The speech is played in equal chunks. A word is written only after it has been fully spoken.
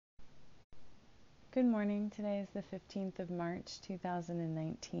Good morning. Today is the 15th of March,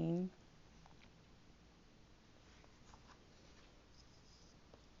 2019.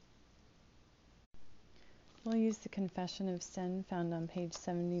 We'll use the Confession of Sin found on page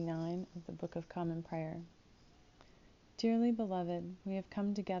 79 of the Book of Common Prayer. Dearly beloved, we have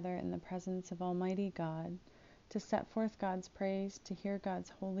come together in the presence of Almighty God to set forth God's praise, to hear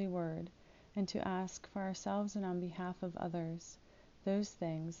God's holy word, and to ask for ourselves and on behalf of others those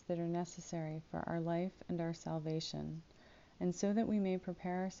things that are necessary for our life and our salvation, and so that we may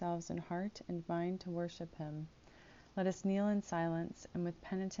prepare ourselves in heart and mind to worship Him. Let us kneel in silence and with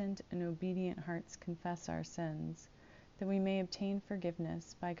penitent and obedient hearts confess our sins, that we may obtain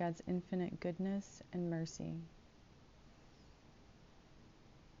forgiveness by God's infinite goodness and mercy.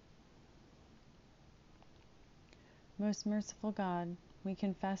 Most merciful God, we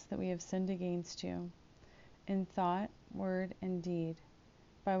confess that we have sinned against you, in thought, word, and deed,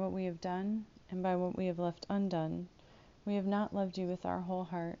 by what we have done and by what we have left undone. We have not loved you with our whole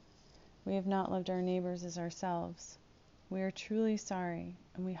heart. We have not loved our neighbors as ourselves. We are truly sorry,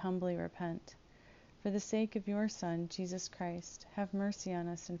 and we humbly repent. For the sake of your Son, Jesus Christ, have mercy on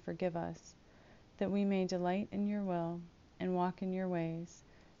us and forgive us, that we may delight in your will and walk in your ways,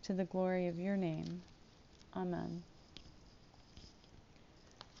 to the glory of your name. Amen.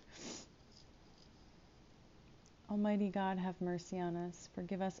 Almighty God, have mercy on us.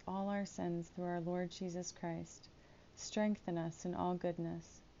 Forgive us all our sins through our Lord Jesus Christ. Strengthen us in all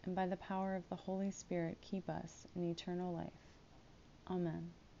goodness, and by the power of the Holy Spirit keep us in eternal life. Amen.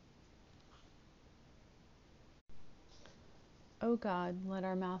 O God, let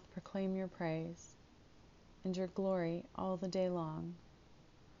our mouth proclaim your praise, and your glory all the day long.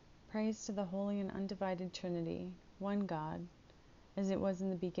 Praise to the Holy and Undivided Trinity, one God, as it was in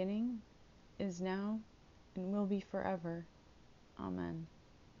the beginning, is now, and will be forever. Amen.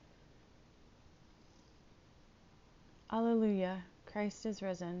 Alleluia, Christ is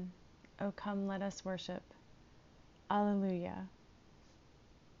risen. O come, let us worship. Alleluia.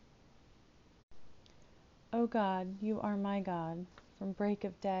 O God, you are my God. From break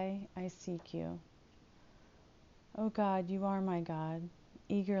of day I seek you. O God, you are my God.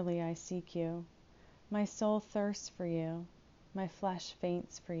 Eagerly I seek you. My soul thirsts for you. My flesh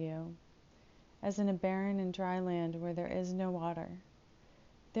faints for you, as in a barren and dry land where there is no water.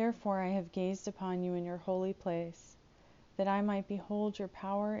 Therefore I have gazed upon you in your holy place, that I might behold your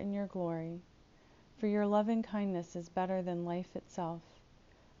power and your glory. For your loving kindness is better than life itself.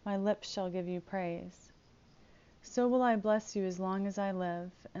 My lips shall give you praise. So will I bless you as long as I live,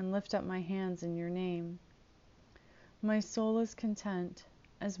 and lift up my hands in your name. My soul is content,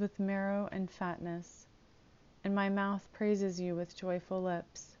 as with marrow and fatness, and my mouth praises you with joyful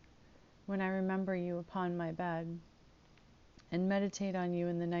lips, when I remember you upon my bed, and meditate on you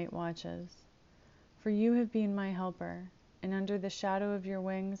in the night watches. For you have been my helper, and under the shadow of your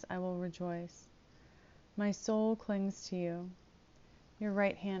wings I will rejoice. My soul clings to you. Your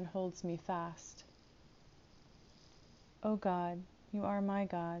right hand holds me fast. O God, you are my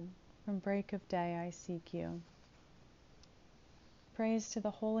God. From break of day I seek you. Praise to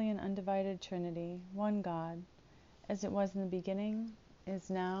the Holy and Undivided Trinity, one God, as it was in the beginning, is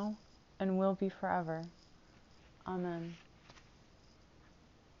now, and will be forever. Amen.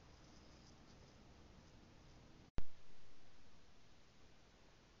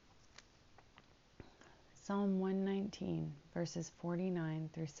 Psalm 119, verses 49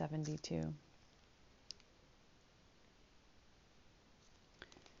 through 72.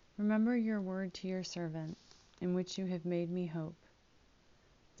 Remember your word to your servant, in which you have made me hope.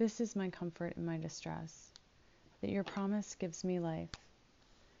 This is my comfort in my distress, that your promise gives me life.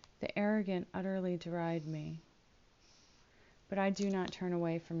 The arrogant utterly deride me, but I do not turn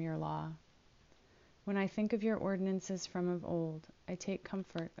away from your law. When I think of your ordinances from of old, I take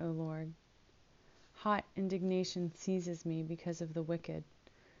comfort, O Lord. Hot indignation seizes me because of the wicked,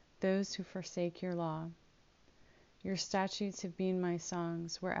 those who forsake your law. Your statutes have been my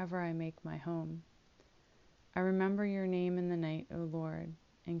songs wherever I make my home. I remember your name in the night, O Lord,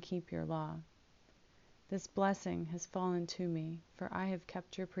 and keep your law. This blessing has fallen to me, for I have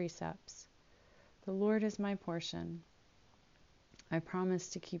kept your precepts. The Lord is my portion. I promise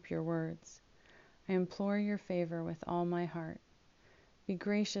to keep your words. I implore your favor with all my heart. Be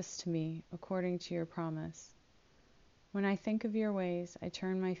gracious to me according to your promise. When I think of your ways, I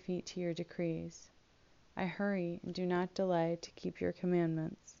turn my feet to your decrees. I hurry and do not delay to keep your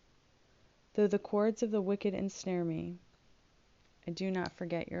commandments. Though the cords of the wicked ensnare me, I do not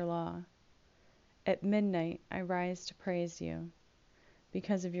forget your law. At midnight I rise to praise you,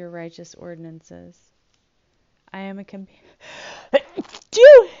 because of your righteous ordinances. I am a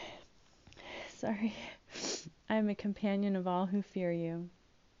Sorry. I am a companion of all who fear you,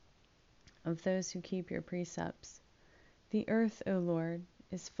 of those who keep your precepts. The earth, O Lord,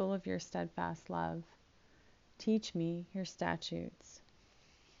 is full of your steadfast love. Teach me your statutes.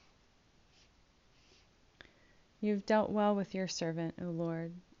 You have dealt well with your servant, O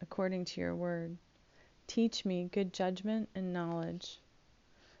Lord, according to your word. Teach me good judgment and knowledge,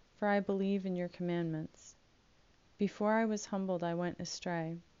 for I believe in your commandments. Before I was humbled, I went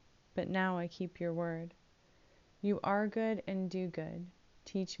astray, but now I keep your word. You are good and do good.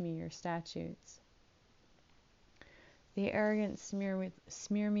 Teach me your statutes. The arrogant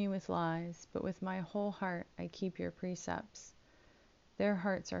smear me with lies, but with my whole heart I keep your precepts. Their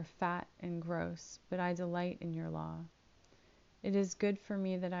hearts are fat and gross, but I delight in your law. It is good for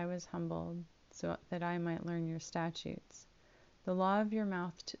me that I was humbled, so that I might learn your statutes. The law of your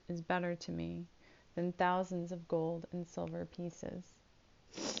mouth is better to me than thousands of gold and silver pieces.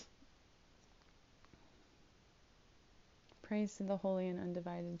 Praise to the Holy and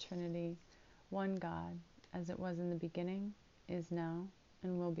Undivided Trinity, one God, as it was in the beginning, is now,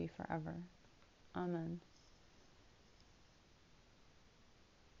 and will be forever. Amen.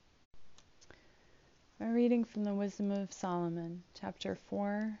 A reading from the Wisdom of Solomon, chapter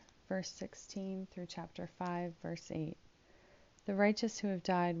 4, verse 16 through chapter 5, verse 8. The righteous who have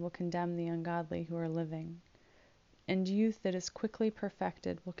died will condemn the ungodly who are living, and youth that is quickly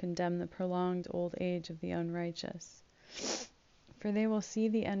perfected will condemn the prolonged old age of the unrighteous. For they will see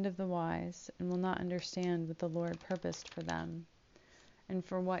the end of the wise, and will not understand what the Lord purposed for them, and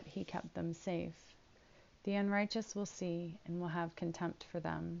for what he kept them safe. The unrighteous will see, and will have contempt for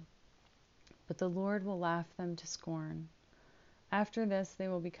them, but the Lord will laugh them to scorn. After this they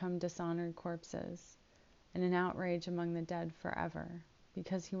will become dishonored corpses, and an outrage among the dead forever,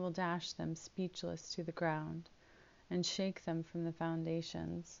 because he will dash them speechless to the ground, and shake them from the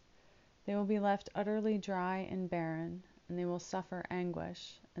foundations. They will be left utterly dry and barren, and they will suffer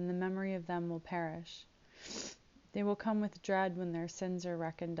anguish, and the memory of them will perish. They will come with dread when their sins are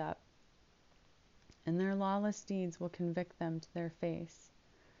reckoned up, and their lawless deeds will convict them to their face.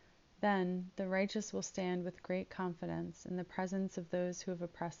 Then the righteous will stand with great confidence in the presence of those who have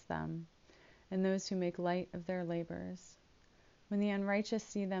oppressed them, and those who make light of their labors. When the unrighteous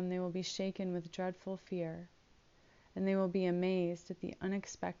see them, they will be shaken with dreadful fear, and they will be amazed at the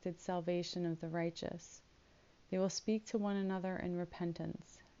unexpected salvation of the righteous. They will speak to one another in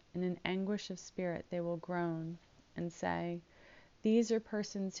repentance, and in anguish of spirit they will groan and say, "These are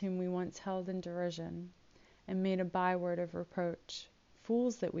persons whom we once held in derision, and made a byword of reproach.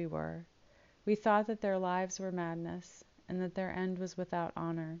 Fools that we were! We thought that their lives were madness, and that their end was without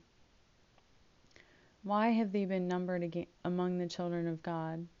honor. Why have they been numbered among the children of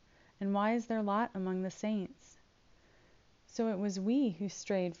God? And why is their lot among the saints?" So it was we who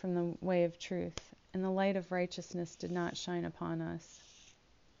strayed from the way of truth, and the light of righteousness did not shine upon us,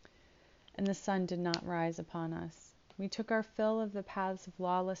 and the sun did not rise upon us. We took our fill of the paths of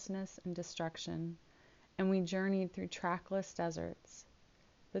lawlessness and destruction, and we journeyed through trackless deserts.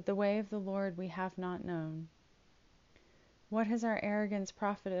 But the way of the Lord we have not known. What has our arrogance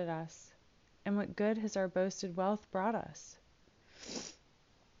profited us? And what good has our boasted wealth brought us?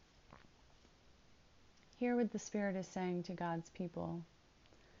 Hear what the Spirit is saying to God's people.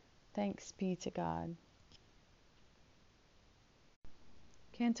 Thanks be to God.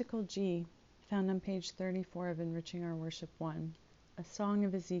 Canticle G, found on page 34 of Enriching Our Worship 1, a song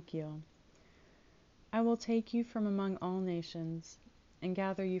of Ezekiel. I will take you from among all nations, and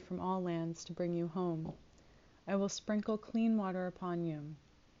gather you from all lands to bring you home. I will sprinkle clean water upon you,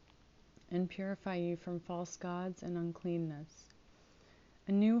 and purify you from false gods and uncleanness.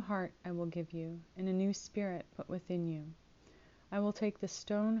 A new heart I will give you, and a new spirit put within you. I will take the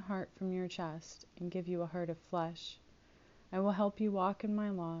stone heart from your chest, and give you a heart of flesh. I will help you walk in my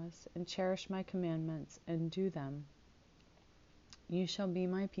laws, and cherish my commandments, and do them. You shall be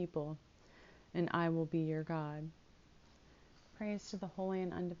my people, and I will be your God. Praise to the Holy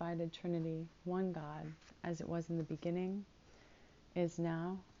and Undivided Trinity, one God, as it was in the beginning, is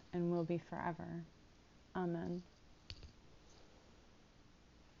now, and will be forever. Amen.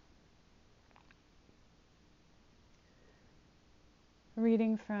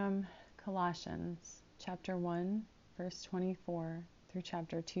 Reading from Colossians, chapter 1, verse 24, through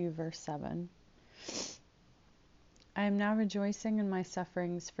chapter 2, verse 7. I am now rejoicing in my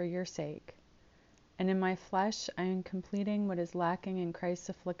sufferings for your sake, and in my flesh I am completing what is lacking in Christ's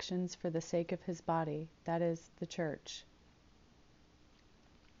afflictions for the sake of his body, that is, the church.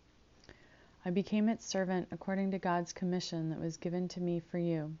 I became its servant according to God's commission that was given to me for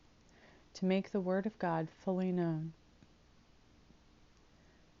you, to make the word of God fully known.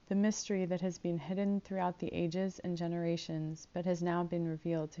 the mystery that has been hidden throughout the ages and generations, but has now been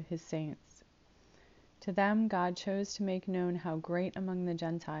revealed to his saints. To them God chose to make known how great among the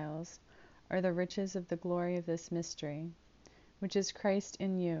Gentiles are the riches of the glory of this mystery, which is Christ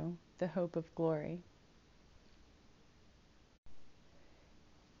in you, the hope of glory.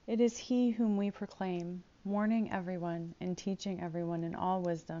 It is he whom we proclaim, warning everyone and teaching everyone in all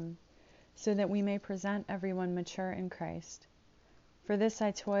wisdom, so that we may present everyone mature in Christ. For this I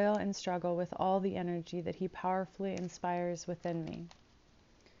toil and struggle with all the energy that he powerfully inspires within me.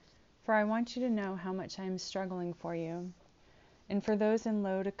 For I want you to know how much I am struggling for you, and for those in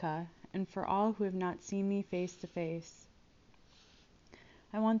Laodicea, and for all who have not seen me face to face.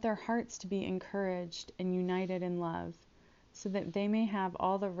 I want their hearts to be encouraged and united in love, so that they may have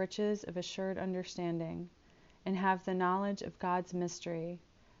all the riches of assured understanding, and have the knowledge of God's mystery,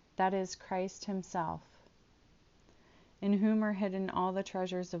 that is, Christ himself, in whom are hidden all the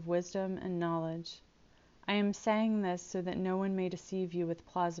treasures of wisdom and knowledge. I am saying this so that no one may deceive you with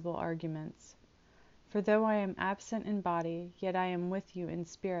plausible arguments. For though I am absent in body, yet I am with you in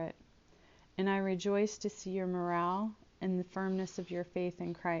spirit, and I rejoice to see your morale and the firmness of your faith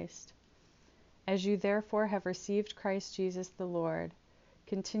in Christ. As you therefore have received Christ Jesus the Lord,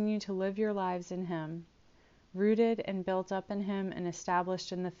 continue to live your lives in him, rooted and built up in him and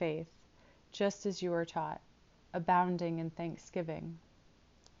established in the faith, just as you were taught, abounding in thanksgiving.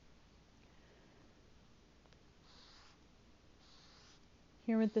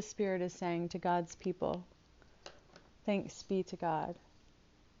 Hear what the Spirit is saying to God's people. Thanks be to God.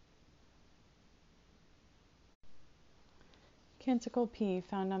 Canticle P,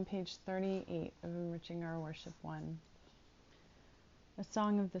 found on page 38 of Enriching Our Worship 1. A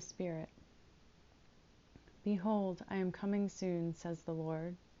Song of the Spirit. Behold, I am coming soon, says the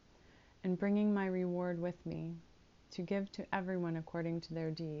Lord, and bringing my reward with me, to give to everyone according to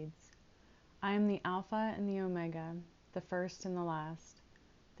their deeds. I am the Alpha and the Omega, the first and the last,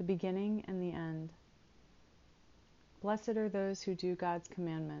 the beginning and the end. Blessed are those who do God's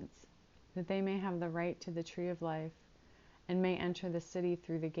commandments, that they may have the right to the tree of life, and may enter the city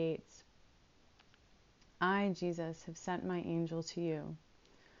through the gates. I, Jesus, have sent my angel to you,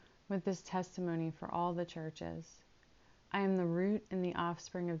 with this testimony for all the churches. I am the root and the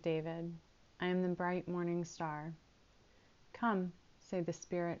offspring of David. I am the bright morning star. Come, say the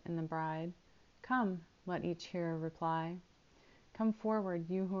Spirit and the bride. Come, let each hearer reply. Come forward,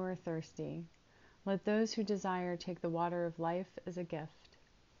 you who are thirsty. Let those who desire take the water of life as a gift.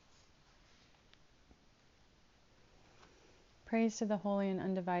 Praise to the Holy and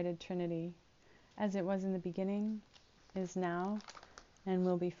Undivided Trinity, as it was in the beginning, is now, and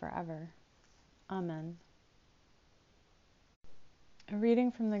will be forever. Amen. A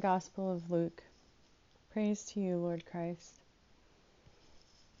reading from the Gospel of Luke. Praise to you, Lord Christ.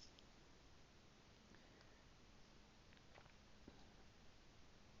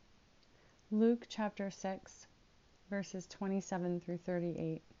 Luke chapter 6, verses 27 through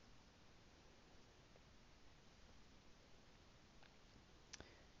 38.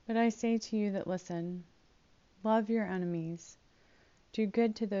 But I say to you that listen, love your enemies, do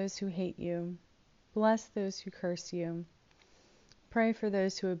good to those who hate you, bless those who curse you, pray for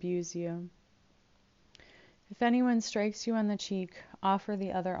those who abuse you. If anyone strikes you on the cheek, offer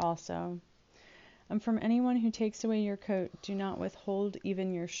the other also. And from anyone who takes away your coat, do not withhold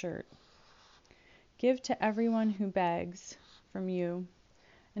even your shirt. Give to everyone who begs from you,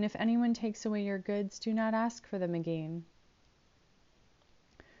 and if anyone takes away your goods, do not ask for them again.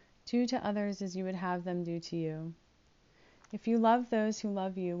 Do to others as you would have them do to you. If you love those who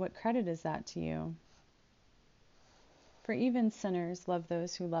love you, what credit is that to you? For even sinners love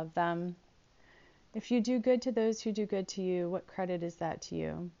those who love them. If you do good to those who do good to you, what credit is that to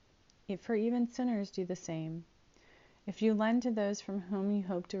you? For even sinners do the same. If you lend to those from whom you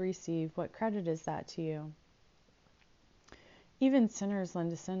hope to receive, what credit is that to you? Even sinners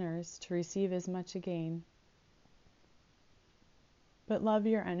lend to sinners to receive as much again. But love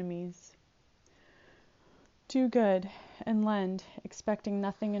your enemies. Do good and lend, expecting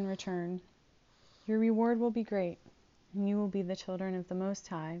nothing in return. Your reward will be great, and you will be the children of the Most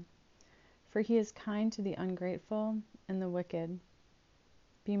High, for He is kind to the ungrateful and the wicked.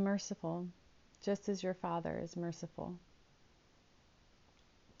 Be merciful, just as your Father is merciful.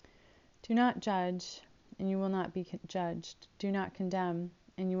 Do not judge, and you will not be judged. Do not condemn,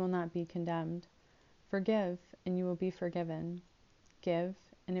 and you will not be condemned. Forgive, and you will be forgiven. Give,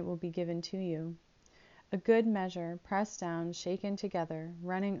 and it will be given to you. A good measure, pressed down, shaken together,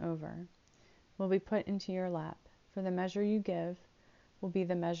 running over, will be put into your lap, for the measure you give will be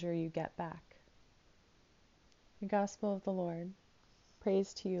the measure you get back. The Gospel of the Lord.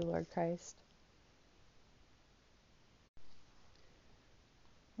 Praise to you, Lord Christ.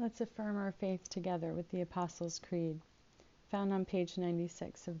 Let's affirm our faith together with the Apostles' Creed, found on page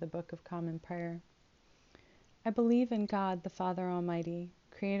 96 of the Book of Common Prayer. I believe in God, the Father Almighty,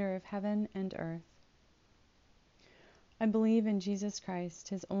 creator of heaven and earth. I believe in Jesus Christ,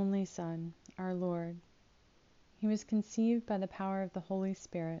 his only Son, our Lord. He was conceived by the power of the Holy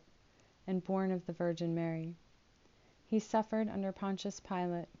Spirit and born of the Virgin Mary. He suffered under Pontius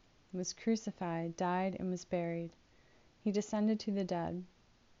Pilate, was crucified, died, and was buried. He descended to the dead.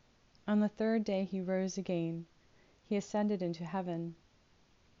 On the third day he rose again. He ascended into heaven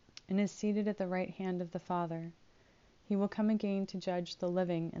and is seated at the right hand of the Father. He will come again to judge the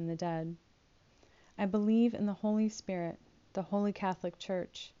living and the dead. I believe in the Holy Spirit, the Holy Catholic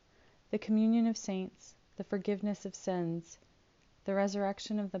Church, the communion of saints, the forgiveness of sins, the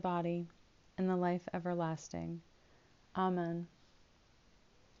resurrection of the body, and the life everlasting. Amen.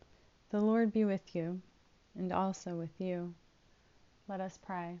 The Lord be with you, and also with you. Let us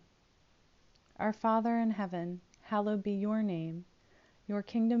pray. Our Father in heaven, hallowed be your name. Your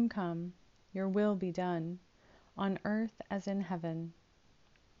kingdom come, your will be done, on earth as in heaven.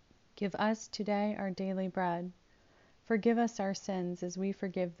 Give us today our daily bread. Forgive us our sins as we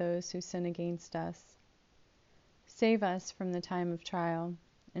forgive those who sin against us. Save us from the time of trial,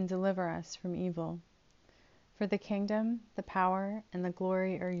 and deliver us from evil. For the kingdom, the power, and the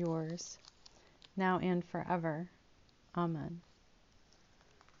glory are yours, now and forever. Amen.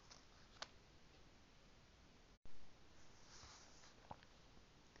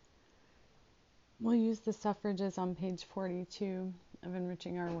 We'll use the suffrages on page 42 of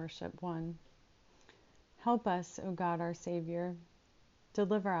Enriching Our Worship 1. Help us, O God, our Savior.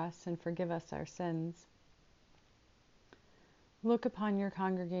 Deliver us and forgive us our sins. Look upon your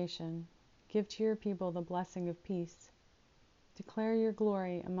congregation. Give to your people the blessing of peace. Declare your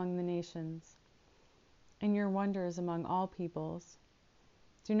glory among the nations, and your wonders among all peoples.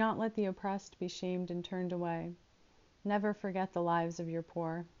 Do not let the oppressed be shamed and turned away. Never forget the lives of your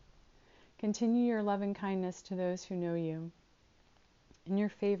poor. Continue your loving kindness to those who know you, and your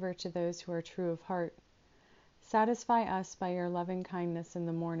favor to those who are true of heart. Satisfy us by your loving kindness in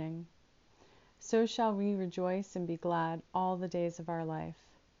the morning. So shall we rejoice and be glad all the days of our life.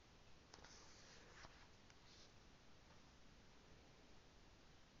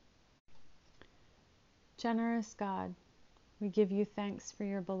 Generous God, we give you thanks for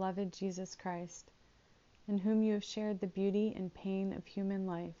your beloved Jesus Christ, in whom you have shared the beauty and pain of human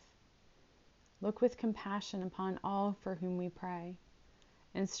life. Look with compassion upon all for whom we pray,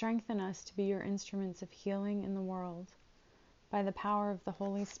 and strengthen us to be your instruments of healing in the world, by the power of the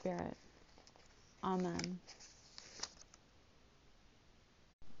Holy Spirit. Amen.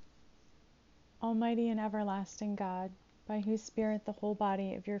 Almighty and everlasting God, by whose Spirit the whole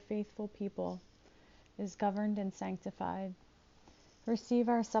body of your faithful people is governed and sanctified, receive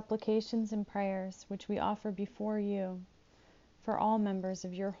our supplications and prayers, which we offer before you, for all members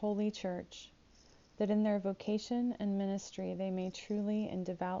of your holy church, that in their vocation and ministry they may truly and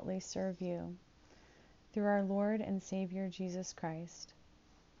devoutly serve you. Through our Lord and Savior Jesus Christ.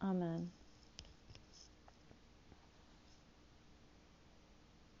 Amen.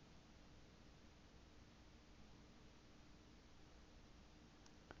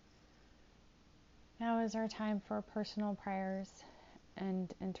 Now is our time for personal prayers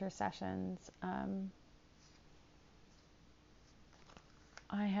and intercessions.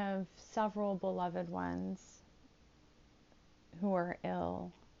 I have several beloved ones who are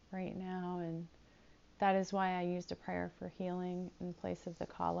ill right now, and that is why I used a prayer for healing in place of the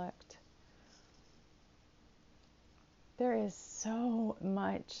collect. There is so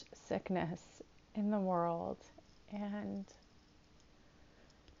much sickness in the world, and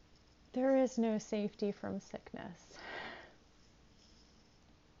there is no safety from sickness.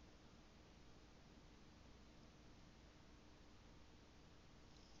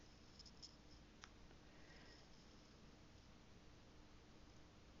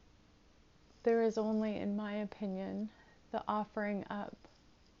 There is only, in my opinion, the offering up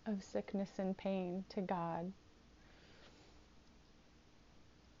of sickness and pain to God.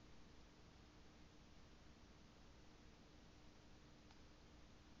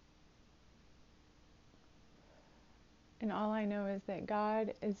 And all I know is that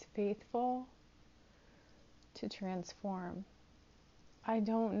God is faithful to transform. I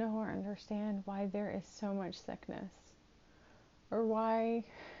don't know or understand why there is so much sickness, or why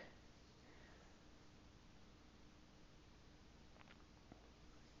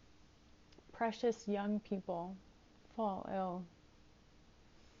precious young people fall ill.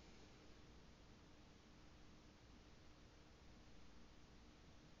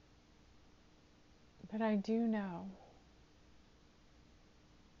 But I do know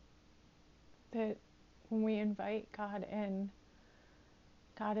that when we invite God in,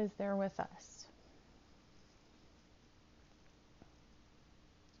 God is there with us.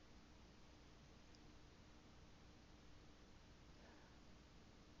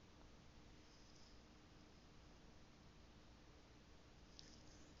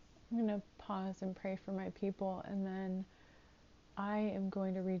 I'm going to pause and pray for my people, and then I am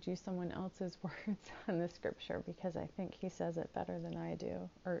going to read you someone else's words on the scripture because I think he says it better than I do,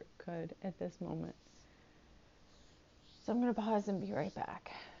 or could at this moment. So I'm going to pause and be right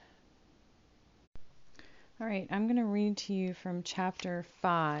back. All right, I'm going to read to you from chapter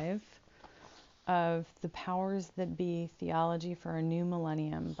 5 of The Powers That Be, Theology for a New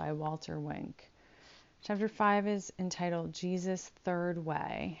Millennium by Walter Wink. Chapter 5 is entitled Jesus' Third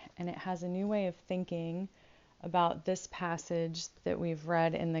Way, and it has a new way of thinking about this passage that we've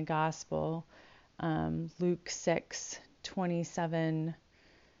read in the Gospel, Luke 6:27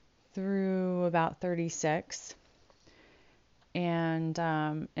 through about 36, and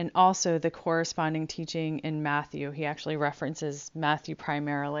also the corresponding teaching in Matthew. He actually references Matthew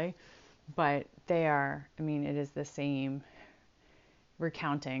primarily, but it is the same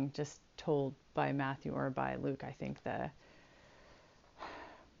recounting, just told by Matthew or by Luke. I think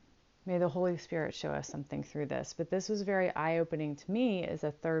may the Holy Spirit show us something through this. But this was very eye-opening to me as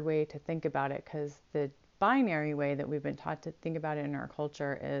a third way to think about it, because the binary way that we've been taught to think about it in our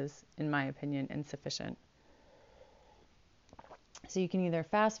culture is, in my opinion, insufficient. So you can either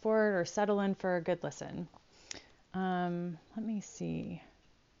fast forward or settle in for a good listen. Let me see.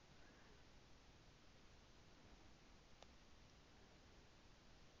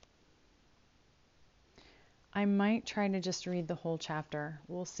 I might try to just read the whole chapter.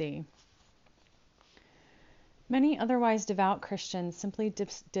 We'll see. Many otherwise devout Christians simply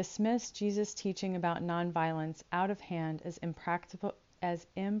dismiss Jesus' teaching about nonviolence out of hand as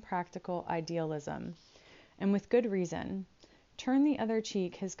impractical idealism, and with good reason. Turn the other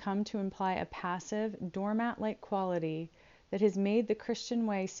cheek has come to imply a passive, doormat-like quality that has made the Christian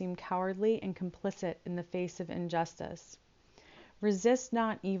way seem cowardly and complicit in the face of injustice. Resist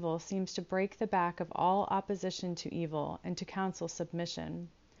not evil seems to break the back of all opposition to evil and to counsel submission.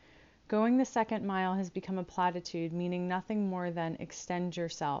 Going the second mile has become a platitude meaning nothing more than extend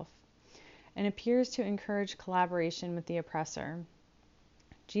yourself, and appears to encourage collaboration with the oppressor.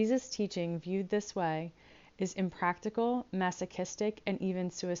 Jesus' teaching, viewed this way, is impractical, masochistic, and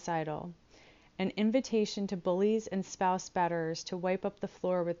even suicidal, an invitation to bullies and spouse batterers to wipe up the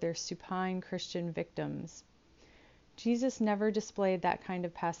floor with their supine Christian victims. Jesus never displayed that kind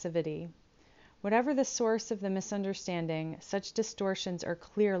of passivity. Whatever the source of the misunderstanding, such distortions are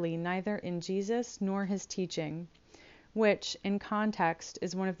clearly neither in Jesus nor his teaching, which, in context,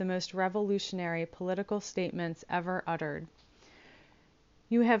 is one of the most revolutionary political statements ever uttered.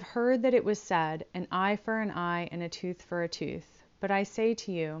 You have heard that it was said, an eye for an eye and a tooth for a tooth. But I say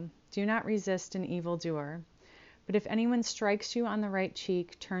to you, do not resist an evildoer. But if anyone strikes you on the right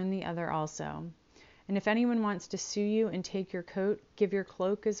cheek, turn the other also. And if anyone wants to sue you and take your coat, give your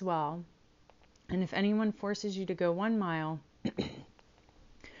cloak as well. And if anyone forces you to go 1 mile,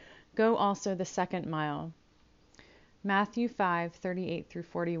 go also the second mile. Matthew 5:38 through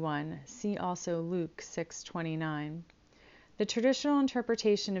 41. See also Luke 6:29. The traditional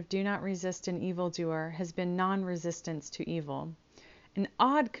interpretation of do not resist an evildoer has been non-resistance to evil. An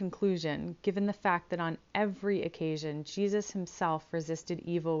odd conclusion, given the fact that on every occasion Jesus himself resisted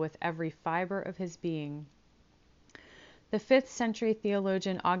evil with every fiber of his being. The 5th century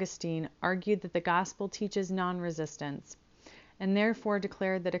theologian Augustine argued that the gospel teaches non-resistance, and therefore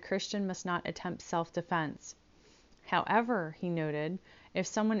declared that a Christian must not attempt self-defense. However, he noted, if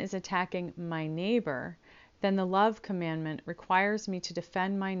someone is attacking my neighbor, then the love commandment requires me to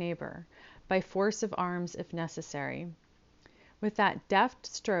defend my neighbor, by force of arms if necessary. With that deft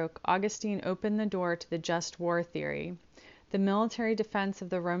stroke, Augustine opened the door to the just war theory, the military defense of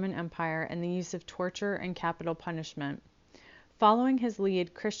the Roman Empire, and the use of torture and capital punishment. Following his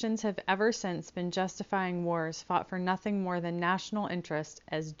lead, Christians have ever since been justifying wars fought for nothing more than national interest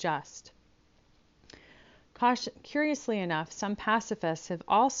as just. Curiously enough, some pacifists have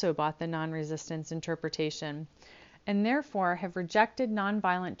also bought the non-resistance interpretation, and therefore have rejected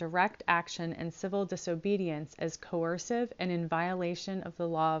nonviolent direct action and civil disobedience as coercive and in violation of the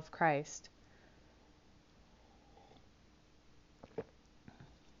law of Christ.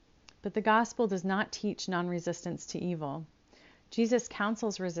 But the gospel does not teach non-resistance to evil. Jesus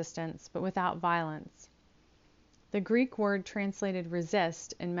counsels resistance, but without violence. The Greek word translated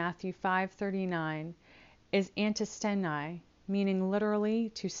resist in Matthew 5:39 is antistenai, meaning literally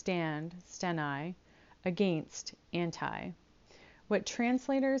to stand, stenai, against, anti. What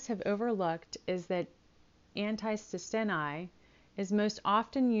translators have overlooked is that antistestai is most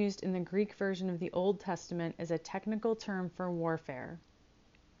often used in the Greek version of the Old Testament as a technical term for warfare.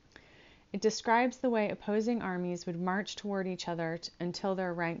 It describes the way opposing armies would march toward each other until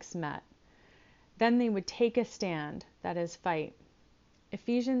their ranks met. Then they would take a stand, that is, fight.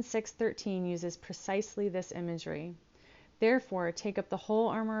 Ephesians 6:13 uses precisely this imagery. Therefore, take up the whole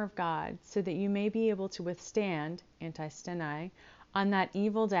armor of God, so that you may be able to withstand, antistestai, on that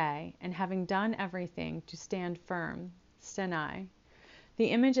evil day, and having done everything, to stand firm, stenai. The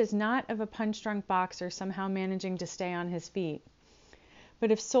image is not of a punch-drunk boxer somehow managing to stay on his feet,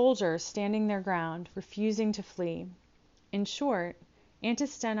 but of soldiers standing their ground, refusing to flee. In short,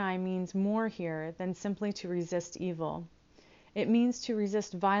 antistestai means more here than simply to resist evil. It means to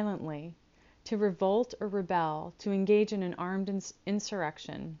resist violently, to revolt or rebel, to engage in an armed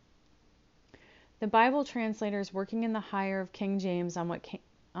insurrection. The Bible translators working in the hire of King James on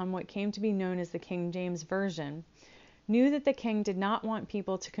what came to be known as the King James Version knew that the king did not want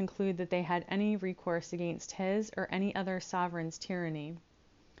people to conclude that they had any recourse against his or any other sovereign's tyranny.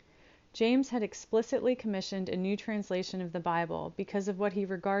 James had explicitly commissioned a new translation of the Bible because of what he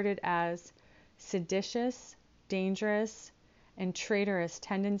regarded as seditious, dangerous, and traitorous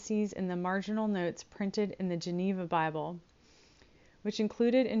tendencies in the marginal notes printed in the Geneva Bible, which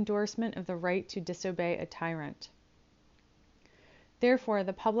included endorsement of the right to disobey a tyrant. Therefore,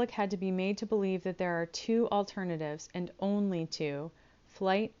 the public had to be made to believe that there are two alternatives, and only two,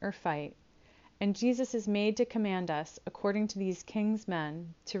 flight or fight. And Jesus is made to command us, according to these king's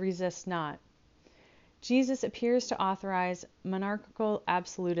men, to resist not. Jesus appears to authorize monarchical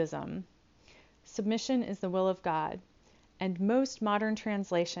absolutism. Submission is the will of God, and most modern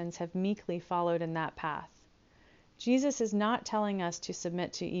translations have meekly followed in that path. Jesus is not telling us to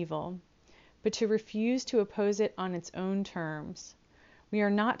submit to evil, but to refuse to oppose it on its own terms. We are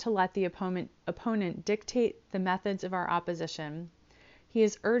not to let the opponent dictate the methods of our opposition. He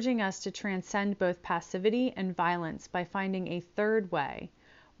is urging us to transcend both passivity and violence by finding a third way,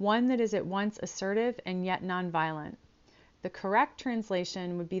 one that is at once assertive and yet nonviolent. The correct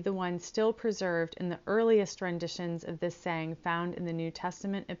translation would be the one still preserved in the earliest renditions of this saying found in the New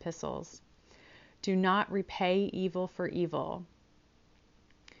Testament epistles. Do not repay evil for evil.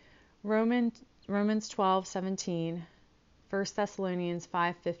 Romans 12:17, 1 Thessalonians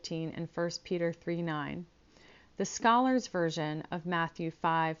 5:15, and 1 Peter 3:9. The Scholars Version of Matthew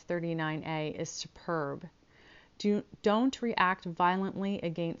 5:39a is superb. Don't react violently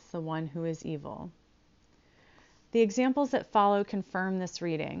against the one who is evil. The examples that follow confirm this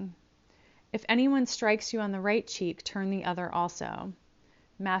reading. If anyone strikes you on the right cheek, turn the other also.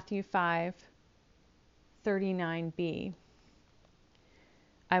 Matthew 5:39b.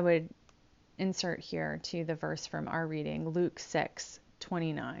 I would insert here to the verse from our reading, Luke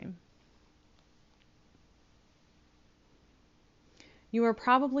 6:29. You are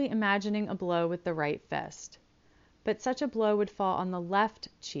probably imagining a blow with the right fist, but such a blow would fall on the left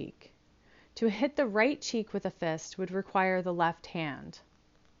cheek. To hit the right cheek with a fist would require the left hand.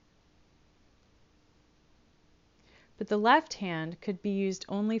 But the left hand could be used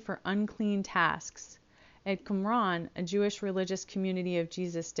only for unclean tasks. At Qumran, a Jewish religious community of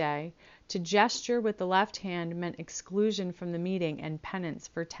Jesus' day, to gesture with the left hand meant exclusion from the meeting and penance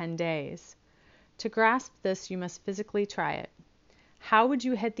for 10 days. To grasp this, you must physically try it. How would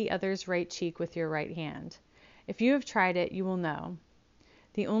you hit the other's right cheek with your right hand? If you have tried it, you will know.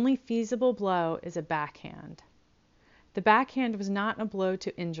 The only feasible blow is a backhand. The backhand was not a blow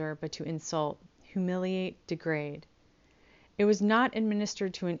to injure, but to insult, humiliate, degrade. It was not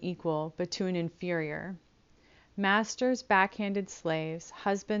administered to an equal, but to an inferior. Masters backhanded slaves,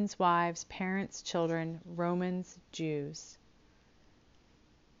 husbands, wives, parents, children, Romans, Jews.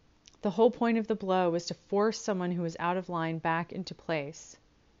 The whole point of the blow was to force someone who was out of line back into place.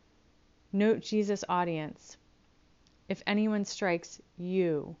 Note Jesus' audience. If anyone strikes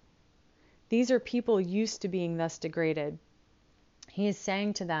you. These are people used to being thus degraded. He is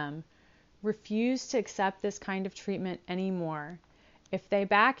saying to them, refuse to accept this kind of treatment anymore. If they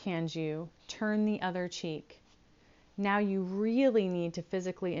backhand you, turn the other cheek. Now you really need to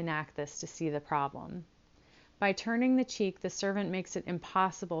physically enact this to see the problem. By turning the cheek, the servant makes it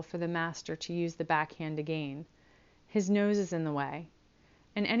impossible for the master to use the backhand again. His nose is in the way.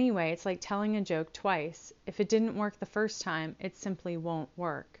 And anyway, it's like telling a joke twice. If it didn't work the first time, it simply won't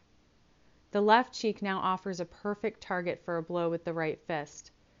work. The left cheek now offers a perfect target for a blow with the right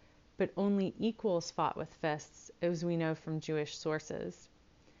fist, but only equals fought with fists, as we know from Jewish sources.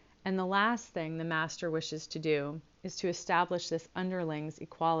 And the last thing the master wishes to do is to establish this underling's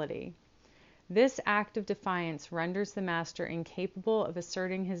equality. This act of defiance renders the master incapable of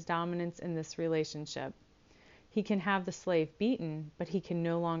asserting his dominance in this relationship. He can have the slave beaten, but he can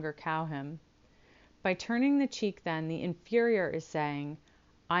no longer cow him. By turning the cheek, then, the inferior is saying,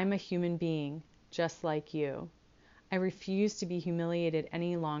 I'm a human being, just like you. I refuse to be humiliated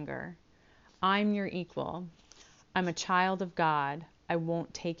any longer. I'm your equal. I'm a child of God. I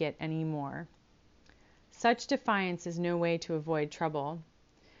won't take it any more. Such defiance is no way to avoid trouble.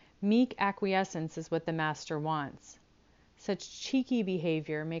 Meek acquiescence is what the master wants. Such cheeky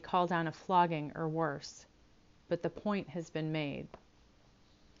behavior may call down a flogging or worse, but the point has been made.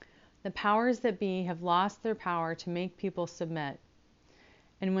 The powers that be have lost their power to make people submit.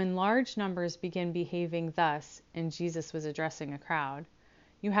 And when large numbers begin behaving thus, and Jesus was addressing a crowd,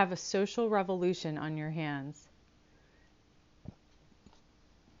 you have a social revolution on your hands.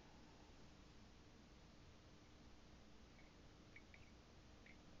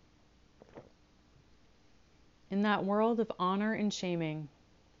 In that world of honor and shaming,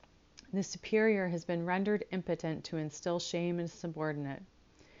 the superior has been rendered impotent to instill shame in a subordinate.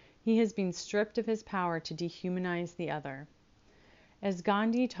 He has been stripped of his power to dehumanize the other. As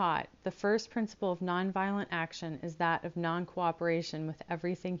Gandhi taught, the first principle of nonviolent action is that of non-cooperation with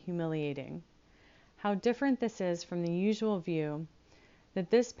everything humiliating. How different this is from the usual view that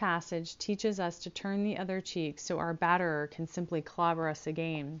this passage teaches us to turn the other cheek so our batterer can simply clobber us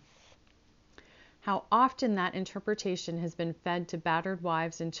again. How often that interpretation has been fed to battered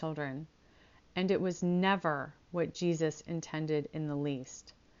wives and children, and it was never what Jesus intended in the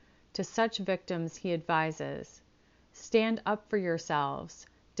least. To such victims he advises, stand up for yourselves,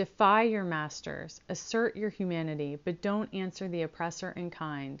 defy your masters, assert your humanity, but don't answer the oppressor in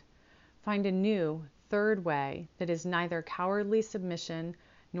kind. Find a new, third way that is neither cowardly submission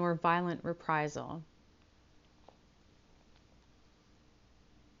nor violent reprisal.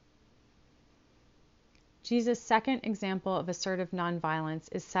 Jesus' second example of assertive nonviolence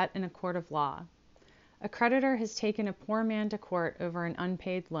is set in a court of law. A creditor has taken a poor man to court over an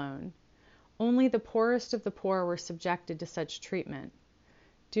unpaid loan. Only the poorest of the poor were subjected to such treatment.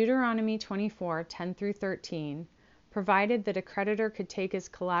 Deuteronomy 24:10-13 provided that a creditor could take as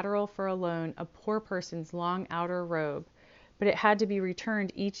collateral for a loan a poor person's long outer robe, but it had to be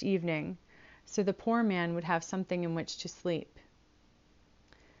returned each evening, so the poor man would have something in which to sleep.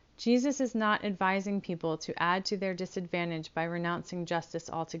 Jesus is not advising people to add to their disadvantage by renouncing justice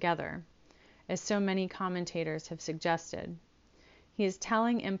altogether, as so many commentators have suggested. He is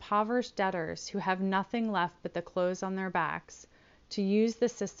telling impoverished debtors who have nothing left but the clothes on their backs to use the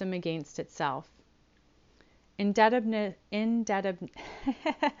system against itself. Indebtedness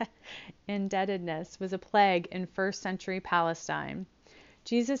was a plague in first-century Palestine.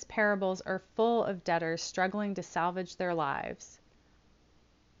 Jesus' parables are full of debtors struggling to salvage their lives.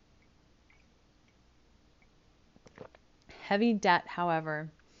 Heavy debt, however,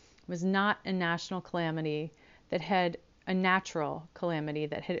 was not a natural calamity that had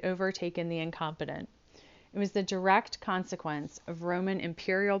overtaken the incompetent. It was the direct consequence of Roman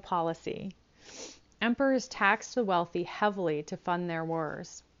imperial policy. Emperors taxed the wealthy heavily to fund their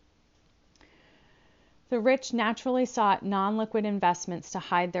wars. The rich naturally sought non-liquid investments to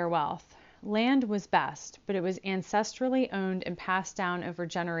hide their wealth. Land was best, but it was ancestrally owned and passed down over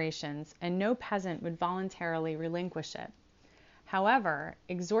generations, and no peasant would voluntarily relinquish it. However,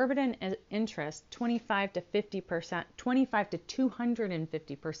 exorbitant interest, 25 to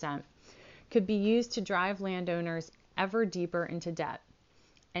 250%, could be used to drive landowners ever deeper into debt.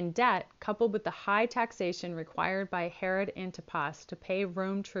 And debt, coupled with the high taxation required by Herod Antipas to pay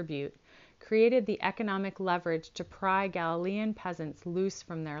Rome tribute, created the economic leverage to pry Galilean peasants loose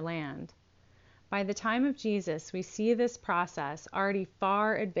from their land. By the time of Jesus, we see this process already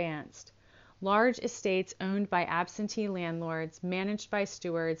far advanced. Large estates owned by absentee landlords, managed by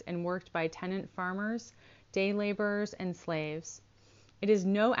stewards, and worked by tenant farmers, day laborers, and slaves. It is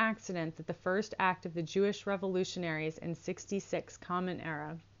no accident that the first act of the Jewish revolutionaries in 66 Common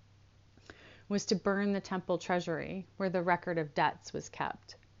Era was to burn the temple treasury, where the record of debts was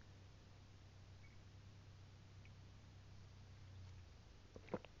kept.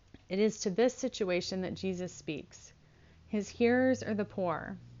 It is to this situation that Jesus speaks. His hearers are the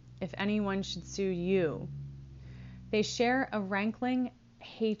poor. If anyone should sue you. They share a rankling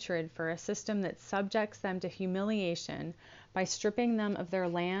hatred for a system that subjects them to humiliation by stripping them of their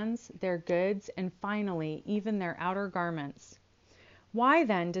lands, their goods, and finally, even their outer garments. Why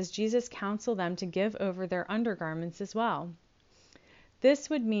then does Jesus counsel them to give over their undergarments as well?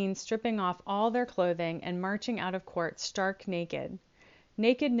 This would mean stripping off all their clothing and marching out of court stark naked.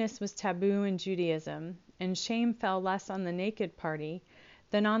 Nakedness was taboo in Judaism, and shame fell less on the naked party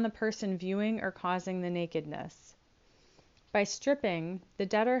than on the person viewing or causing the nakedness. By stripping, the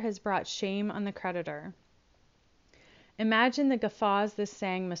debtor has brought shame on the creditor. Imagine the guffaws this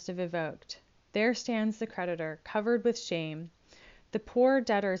saying must have evoked. There stands the creditor, covered with shame, the poor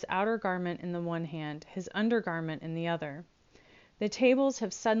debtor's outer garment in the one hand, his undergarment in the other. The tables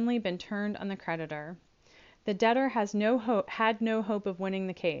have suddenly been turned on the creditor. The debtor had no hope of winning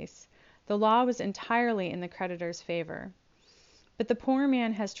the case. The law was entirely in the creditor's favor. But the poor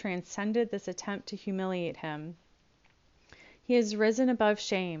man has transcended this attempt to humiliate him. He has risen above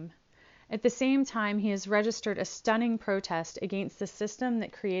shame. At the same time, he has registered a stunning protest against the system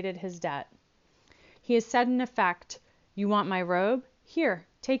that created his debt. He has said in effect, "You want my robe? Here,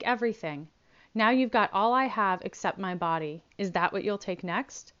 take everything. Now you've got all I have except my body. Is that what you'll take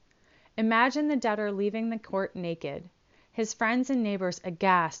next?" Imagine the debtor leaving the court naked. His friends and neighbors,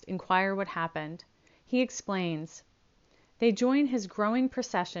 aghast, inquire what happened. He explains. They join his growing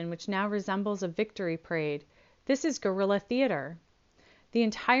procession, which now resembles a victory parade. This is guerrilla theater. The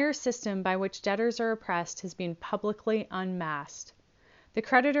entire system by which debtors are oppressed has been publicly unmasked. The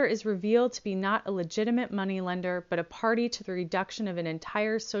creditor is revealed to be not a legitimate moneylender, but a party to the reduction of an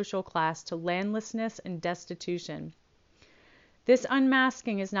entire social class to landlessness and destitution. This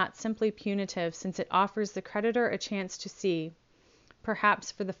unmasking is not simply punitive, since it offers the creditor a chance to see,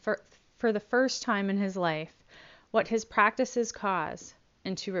 perhaps for the first time in his life, what his practices cause,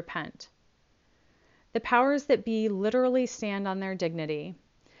 and to repent. The powers that be literally stand on their dignity.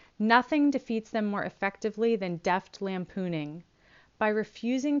 Nothing defeats them more effectively than deft lampooning. By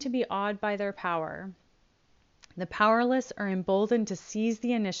refusing to be awed by their power, the powerless are emboldened to seize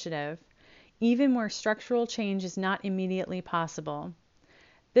the initiative, even where structural change is not immediately possible.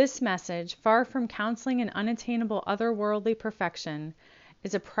 This message, far from counseling an unattainable otherworldly perfection,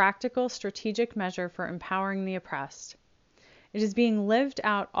 is a practical, strategic measure for empowering the oppressed. It is being lived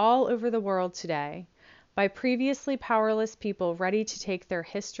out all over the world today by previously powerless people ready to take their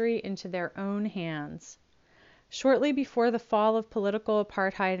history into their own hands. Shortly before the fall of political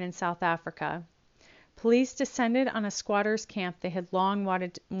apartheid in South Africa, police descended on a squatters' camp they had long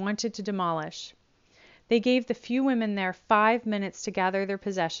wanted to demolish. They gave the few women there 5 minutes to gather their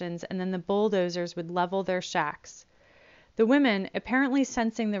possessions, and then the bulldozers would level their shacks. The women, apparently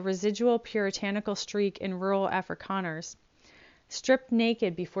sensing the residual puritanical streak in rural Afrikaners, stripped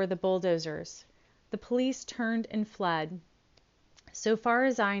naked before the bulldozers. The police turned and fled. So far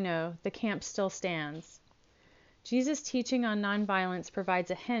as I know, the camp still stands. Jesus' teaching on nonviolence provides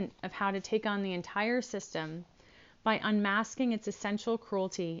a hint of how to take on the entire system by unmasking its essential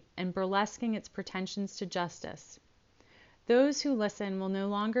cruelty and burlesquing its pretensions to justice. Those who listen will no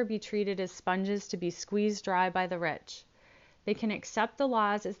longer be treated as sponges to be squeezed dry by the rich. They can accept the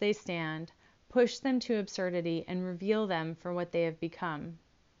laws as they stand, push them to absurdity, and reveal them for what they have become.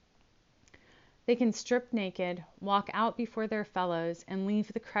 They can strip naked, walk out before their fellows, and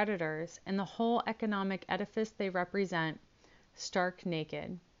leave the creditors and the whole economic edifice they represent stark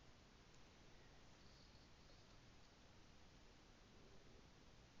naked.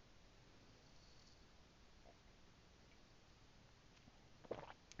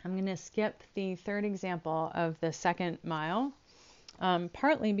 I'm going to skip the third example of the second mile,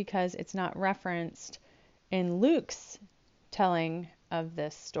 partly because it's not referenced in Luke's telling of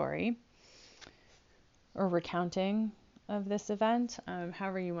this story or recounting of this event,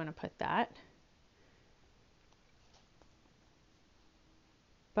 however you want to put that.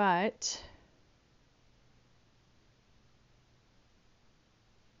 But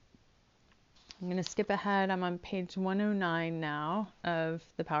I'm going to skip ahead. I'm on page 109 now of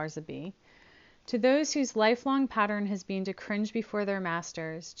The Powers That Be. To those whose lifelong pattern has been to cringe before their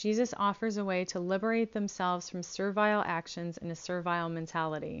masters, Jesus offers a way to liberate themselves from servile actions and a servile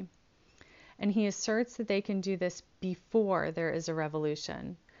mentality. And he asserts that they can do this before there is a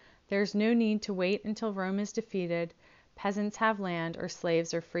revolution. There's no need to wait until Rome is defeated, peasants have land, or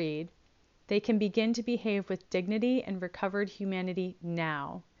slaves are freed. They can begin to behave with dignity and recovered humanity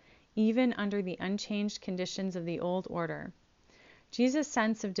now, even under the unchanged conditions of the old order. Jesus'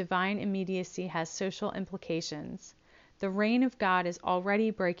 sense of divine immediacy has social implications. The reign of God is already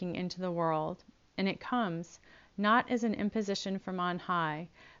breaking into the world, and it comes not as an imposition from on high,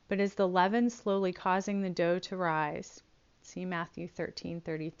 but as the leaven slowly causing the dough to rise. See Matthew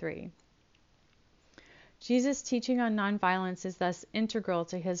 13:33. Jesus' teaching on nonviolence is thus integral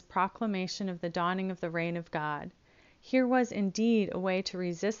to his proclamation of the dawning of the reign of God. Here was indeed a way to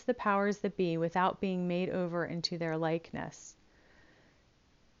resist the powers that be without being made over into their likeness.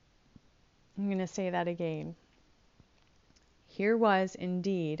 I'm going to say that again. here was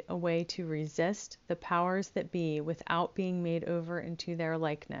indeed a way to resist the powers that be without being made over into their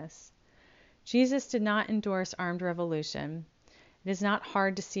likeness. Jesus did not endorse armed revolution. It is not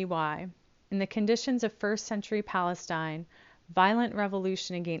hard to see why. In the conditions of first century Palestine, violent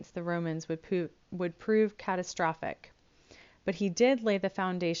revolution against the Romans would prove catastrophic. But he did lay the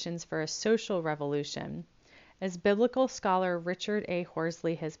foundations for a social revolution, as biblical scholar Richard A.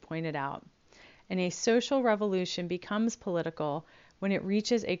 Horsley has pointed out. And a social revolution becomes political when it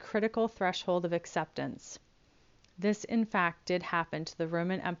reaches a critical threshold of acceptance. This, in fact, did happen to the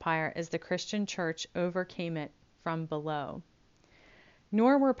Roman Empire as the Christian Church overcame it from below.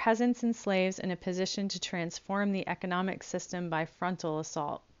 Nor were peasants and slaves in a position to transform the economic system by frontal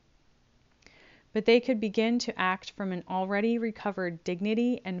assault. But they could begin to act from an already recovered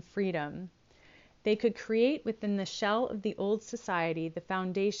dignity and freedom. They could create within the shell of the old society the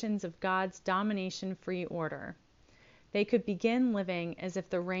foundations of God's domination-free order. They could begin living as if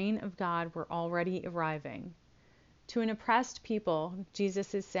the reign of God were already arriving. To an oppressed people,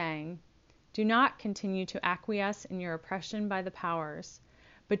 Jesus is saying, do not continue to acquiesce in your oppression by the powers,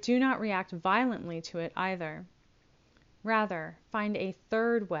 but do not react violently to it either. Rather, find a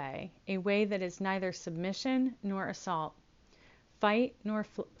third way, a way that is neither submission nor assault, flight nor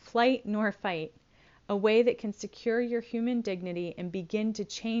fight, a way that can secure your human dignity and begin to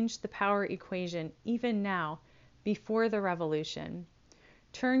change the power equation even now, before the revolution.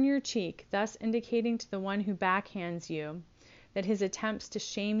 Turn your cheek, thus indicating to the one who backhands you that his attempts to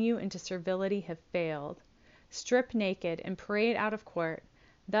shame you into servility have failed. Strip naked and parade out of court,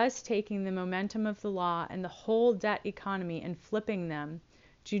 thus taking the momentum of the law and the whole debt economy and flipping them,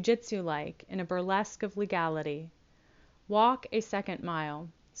 jiu-jitsu-like, in a burlesque of legality. Walk a second mile,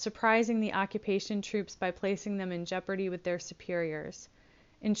 surprising the occupation troops by placing them in jeopardy with their superiors.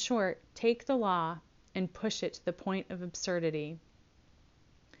 In short, take the law and push it to the point of absurdity.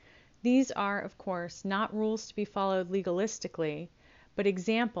 These are, of course, not rules to be followed legalistically, but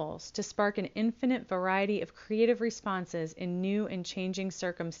examples to spark an infinite variety of creative responses in new and changing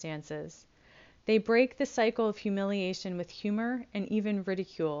circumstances. They break the cycle of humiliation with humor and even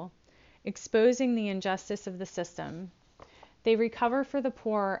ridicule, exposing the injustice of the system. They recover for the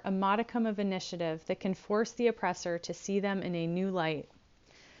poor a modicum of initiative that can force the oppressor to see them in a new light.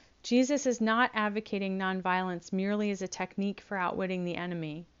 Jesus is not advocating nonviolence merely as a technique for outwitting the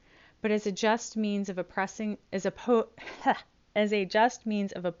enemy, but as a just means of opposing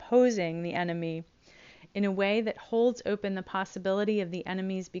the enemy in a way that holds open the possibility of the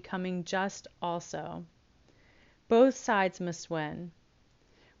enemy's becoming just also. Both sides must win.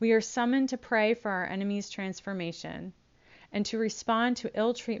 We are summoned to pray for our enemy's transformation, and to respond to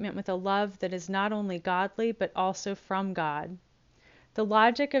ill treatment with a love that is not only godly but also from God. The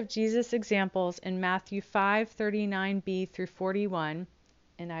logic of Jesus' examples in Matthew 5:39b through 41,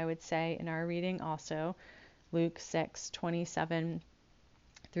 and I would say in our reading also Luke 6:27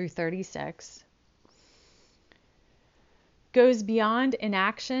 through 36, goes beyond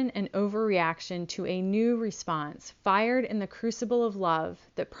inaction and overreaction to a new response, fired in the crucible of love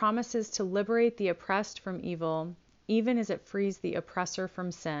that promises to liberate the oppressed from evil, even as it frees the oppressor from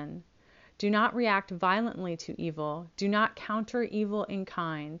sin. Do not react violently to evil. Do not counter evil in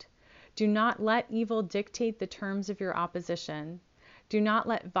kind. Do not let evil dictate the terms of your opposition. Do not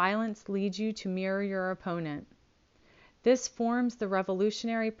let violence lead you to mirror your opponent. This forms the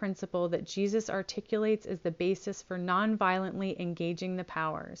revolutionary principle that Jesus articulates as the basis for non-violently engaging the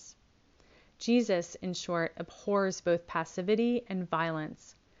powers. Jesus, in short, abhors both passivity and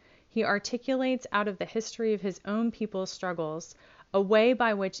violence. He articulates out of the history of his own people's struggles a way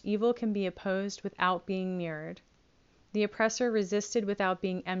by which evil can be opposed without being mirrored, the oppressor resisted without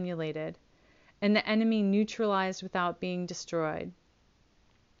being emulated, and the enemy neutralized without being destroyed.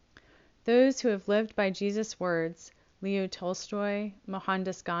 Those who have lived by Jesus' words, Leo Tolstoy,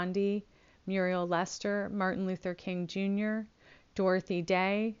 Mohandas Gandhi, Muriel Lester, Martin Luther King Jr., Dorothy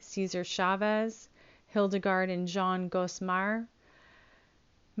Day, Cesar Chavez, Hildegard and Jean Gosmar,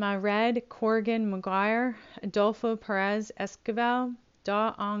 Mared Corrigan Maguire, Adolfo Perez Esquivel,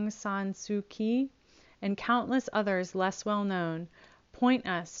 Daw Aung San Suu Kyi, and countless others less well known, point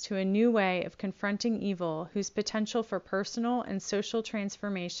us to a new way of confronting evil whose potential for personal and social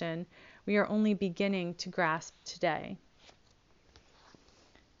transformation we are only beginning to grasp today.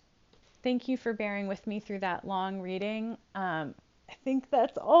 Thank you for bearing with me through that long reading. I think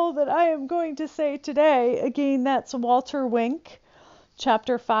that's all that I am going to say today. Again, that's Walter Wink,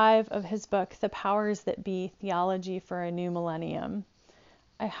 Chapter 5 of his book, The Powers That Be, Theology for a New Millennium.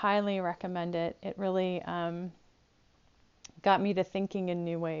 I highly recommend it. It really got me to thinking in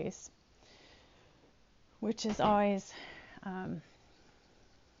new ways, which is always I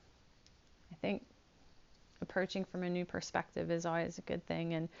think approaching from a new perspective is always a good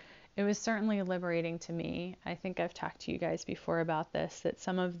thing. And it was certainly liberating to me. I think I've talked to you guys before about this, that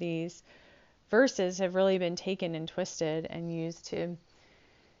some of these verses have really been taken and twisted and used to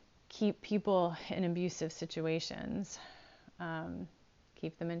keep people in abusive situations,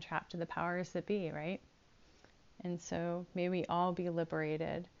 keep them entrapped to the powers that be, right? And so may we all be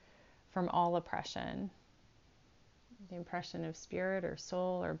liberated from all oppression, the oppression of spirit or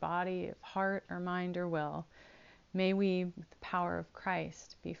soul or body, of heart or mind or will. May we, with the power of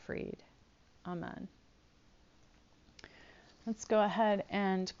Christ, be freed. Amen. Let's go ahead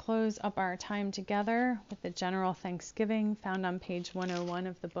and close up our time together with the general thanksgiving found on page 101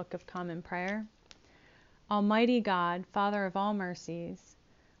 of the Book of Common Prayer. Almighty God, Father of all mercies,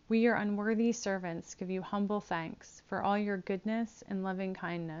 we, your unworthy servants, give you humble thanks for all your goodness and loving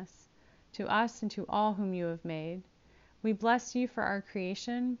kindness to us and to all whom you have made. We bless you for our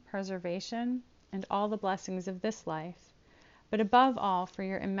creation, preservation, and all the blessings of this life, but above all for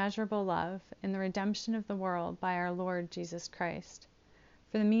your immeasurable love in the redemption of the world by our Lord Jesus Christ,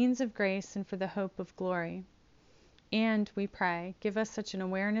 for the means of grace and for the hope of glory. And, we pray, give us such an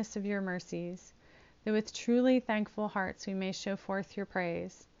awareness of your mercies, that with truly thankful hearts we may show forth your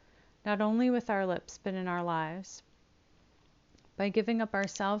praise, not only with our lips but in our lives, by giving up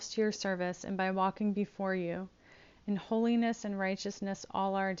ourselves to your service and by walking before you in holiness and righteousness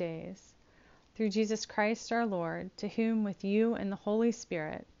all our days. Through Jesus Christ our Lord, to whom with you and the Holy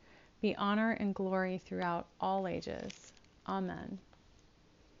Spirit be honor and glory throughout all ages. Amen.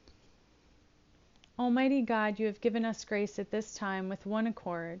 Almighty God, you have given us grace at this time with one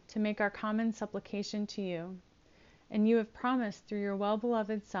accord to make our common supplication to you. And you have promised through your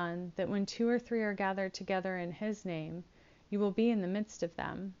well-beloved Son that when 2 or 3 are gathered together in his name, you will be in the midst of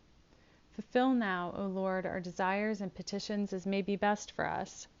them. Fulfill now, O Lord, our desires and petitions as may be best for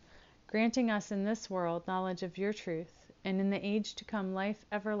us, granting us in this world knowledge of your truth, and in the age to come life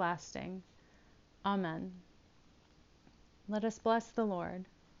everlasting. Amen. Let us bless the Lord.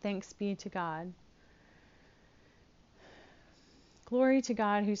 Thanks be to God. Glory to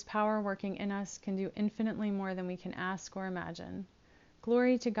God, whose power working in us can do infinitely more than we can ask or imagine.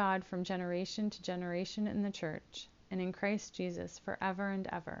 Glory to God from generation to generation in the Church, and in Christ Jesus forever and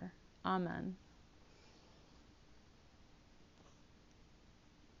ever. Amen.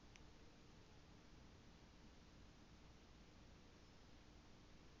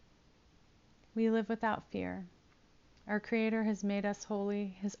 We live without fear. Our Creator has made us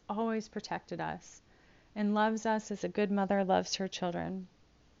holy, has always protected us, and loves us as a good mother loves her children.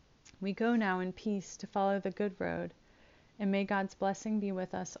 We go now in peace to follow the good road, and may God's blessing be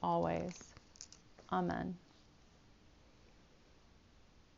with us always. Amen.